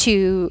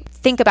to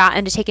think about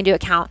and to take into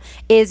account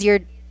is your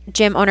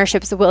gym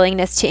ownership's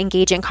willingness to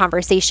engage in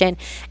conversation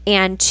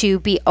and to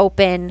be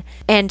open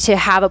and to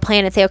have a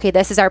plan and say, okay,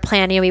 this is our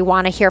plan. We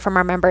want to hear from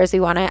our members. We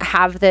want to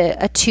have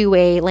a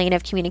two-way lane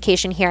of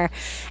communication here.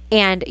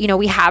 And,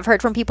 we have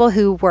heard from people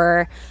who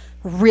were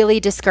really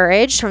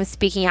discouraged from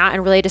speaking out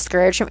and really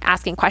discouraged from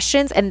asking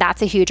questions. And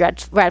that's a huge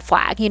red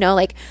flag.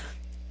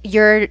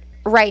 You're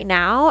right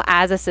now,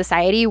 as a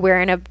society,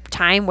 we're in a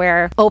time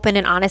where open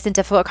and honest and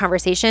difficult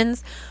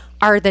conversations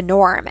are the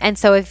norm. And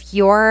so if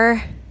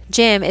your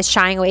gym is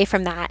shying away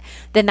from that,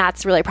 then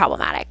that's really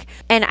problematic.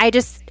 And I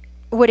just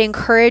would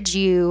encourage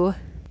you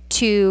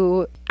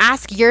to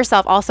ask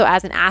yourself also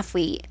as an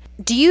athlete,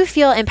 do you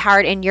feel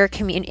empowered in your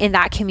in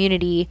that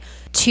community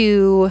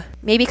to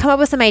maybe come up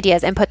with some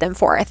ideas and put them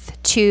forth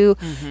to,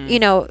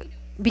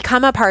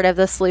 become a part of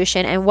the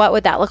solution? And what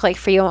would that look like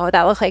for you? And what would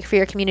that look like for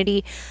your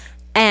community?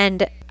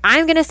 And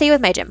I'm going to stay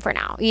with my gym for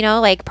now.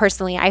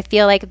 Personally, I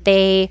feel like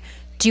they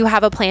do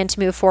have a plan to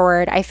move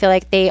forward. I feel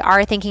like they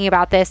are thinking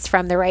about this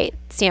from the right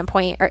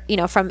standpoint,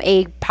 or, from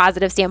a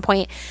positive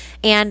standpoint.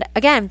 And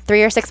again,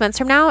 3 or 6 months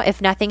from now,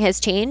 if nothing has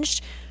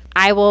changed,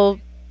 I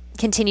will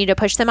continue to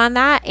push them on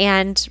that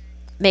and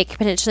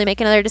potentially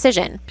make another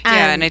decision.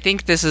 Yeah, and I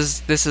think this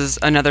is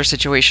another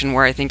situation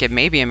where I think it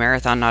may be a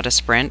marathon, not a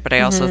sprint. But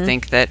I also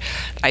think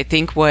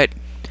what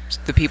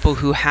the people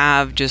who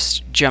have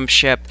just jumped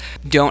ship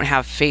don't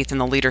have faith in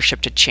the leadership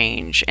to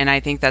change. And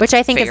I think that's which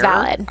I think fair. is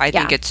valid. I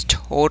think it's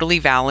totally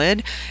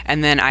valid.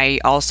 And then I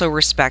also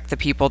respect the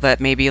people that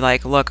may be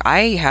like, look,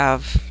 I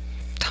have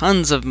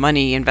tons of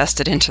money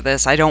invested into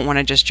this. I don't want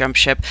to just jump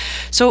ship.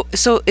 So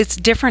it's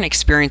different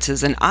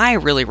experiences, and I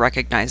really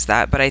recognize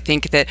that. But I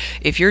think that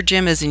if your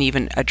gym isn't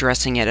even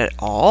addressing it at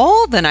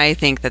all, then I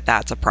think that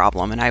that's a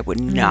problem, and I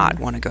would not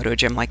want to go to a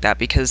gym like that,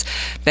 because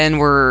then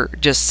we're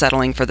just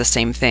settling for the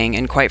same thing.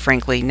 And quite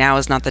frankly, now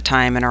is not the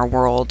time in our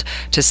world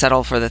to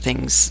settle for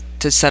things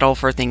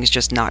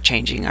just not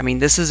changing. I mean,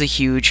 this is a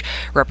huge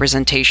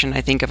representation,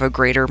 I think, of a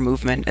greater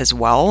movement as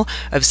well,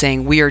 of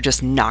saying we are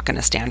just not going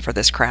to stand for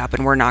this crap,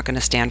 and we're not going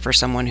to stand for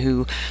someone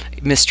who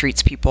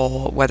mistreats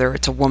people, whether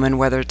it's a woman,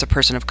 whether it's a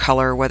person of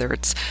color, whether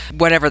it's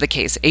whatever the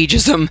case,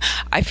 ageism.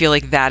 I feel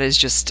like that is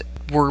just,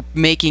 we're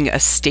making a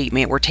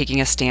statement, we're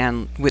taking a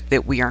stand with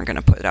that we aren't going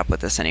to put up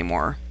with this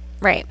anymore.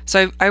 Right.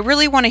 So I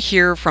really want to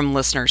hear from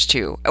listeners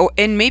too. Oh,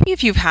 and maybe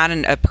if you've had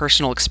a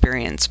personal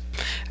experience,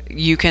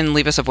 you can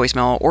leave us a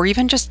voicemail, or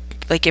even just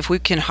if we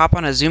can hop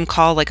on a Zoom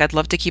call. I'd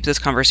love to keep this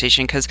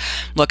conversation, because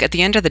look, at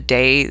the end of the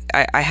day,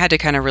 I had to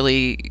kind of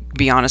really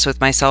be honest with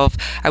myself.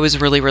 I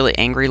was really, really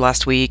angry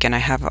last week, and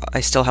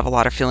I still have a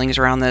lot of feelings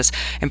around this.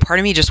 And part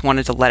of me just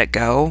wanted to let it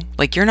go.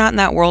 You're not in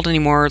that world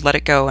anymore, let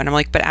it go. And I'm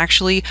like, but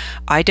actually,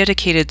 I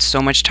dedicated so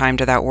much time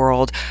to that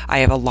world. I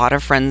have a lot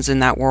of friends in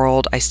that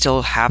world. I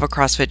still have a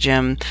CrossFit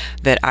gym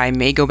that I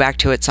may go back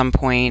to at some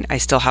point. I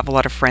still have a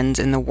lot of friends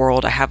in the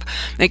world. I have,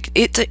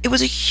 it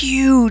was a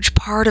huge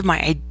part of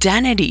my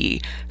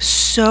identity.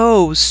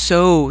 So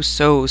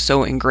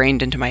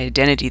ingrained into my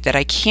identity that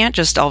I can't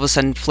just all of a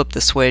sudden flip the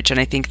switch. And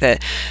I think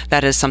that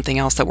that is something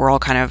else that we're all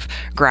kind of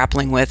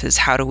grappling with, is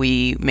how do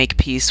we make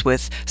peace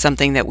with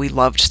something that we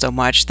loved so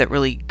much, that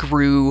really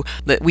grew,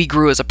 that we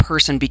grew as a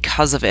person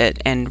because of it.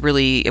 And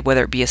really,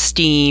 whether it be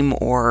esteem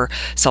or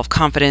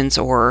self-confidence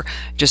or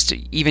just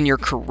even your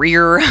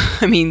career.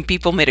 I mean,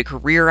 people made a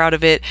career out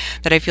of it,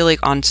 that I feel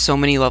like on so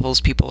many levels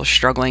people are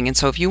struggling. And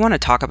so if you want to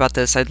talk about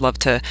this, I'd love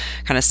to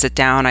kind of sit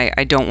down.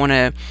 I don't want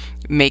to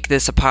make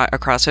this a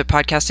CrossFit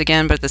podcast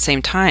again, but at the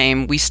same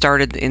time, we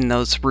started in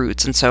those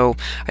roots. And so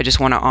I just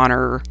want to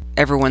honor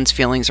everyone's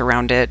feelings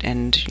around it.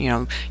 And,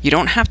 you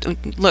don't have to,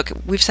 look,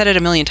 we've said it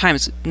a million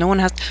times,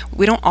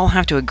 we don't all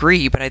have to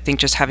agree, but I think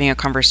just having a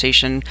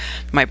conversation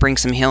might bring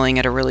some healing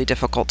at a really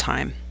difficult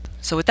time.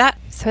 So with that,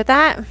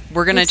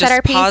 we're going to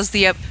just pause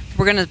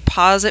we're going to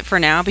pause it for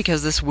now,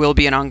 because this will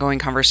be an ongoing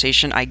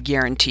conversation, I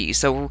guarantee.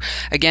 So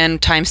again,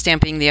 time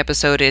stamping the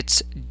episode,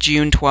 it's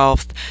June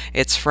 12th.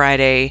 It's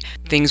Friday.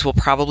 Things will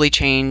probably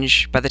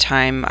change by the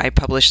time I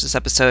publish this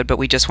episode, but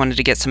we just wanted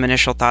to get some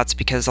initial thoughts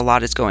because a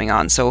lot is going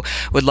on. So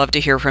would love to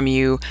hear from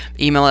you.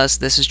 Email us,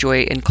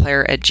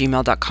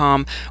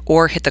 thisisjoyandclaire@gmail.com,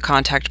 or hit the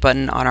contact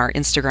button on our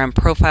Instagram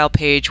profile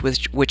page,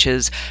 which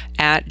is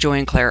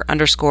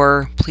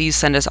 @joyandclaire_. Please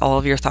send us all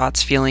of your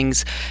thoughts,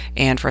 feelings,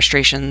 and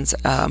frustrations,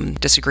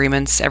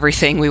 disagreements,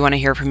 everything. We want to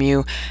hear from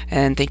you.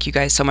 And thank you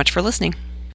guys so much for listening.